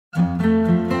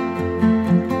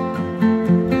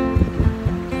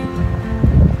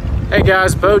Alright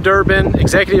guys, Beau Durbin,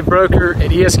 Executive Broker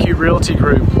at ESQ Realty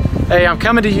Group. Hey, I'm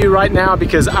coming to you right now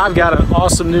because I've got an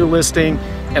awesome new listing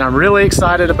and I'm really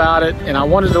excited about it, and I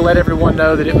wanted to let everyone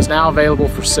know that it was now available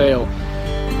for sale.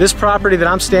 This property that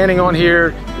I'm standing on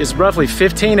here is roughly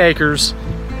 15 acres,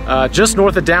 just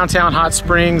north of downtown Hot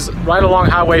Springs, right along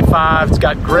Highway 5. It's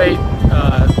got great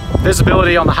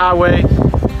visibility on the highway.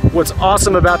 What's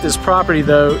awesome about this property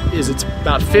though is it's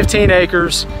about 15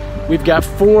 acres. We've got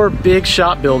 4 big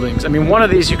shop buildings. I mean, one of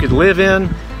these you could live in.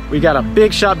 We got a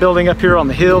big shop building up here on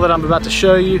the hill that I'm about to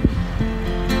show you.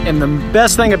 And the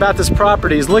best thing about this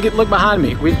property is look behind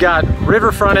me. We've got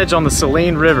river frontage on the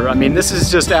Saline River. I mean, this is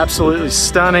just absolutely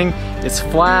stunning. It's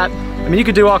flat. I mean, you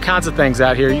could do all kinds of things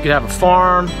out here. You could have a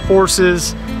farm,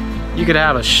 horses, you could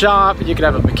have a shop, you could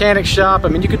have a mechanic shop. I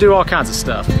mean, you could do all kinds of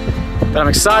stuff. But I'm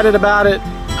excited about it.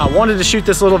 I wanted to shoot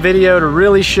this little video to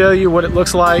really show you what it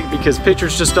looks like because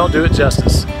pictures just don't do it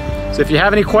justice. So if you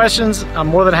have any questions, I'm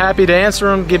more than happy to answer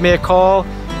them. Give me a call.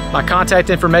 My contact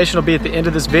information will be at the end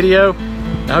of this video.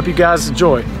 I hope you guys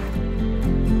enjoy.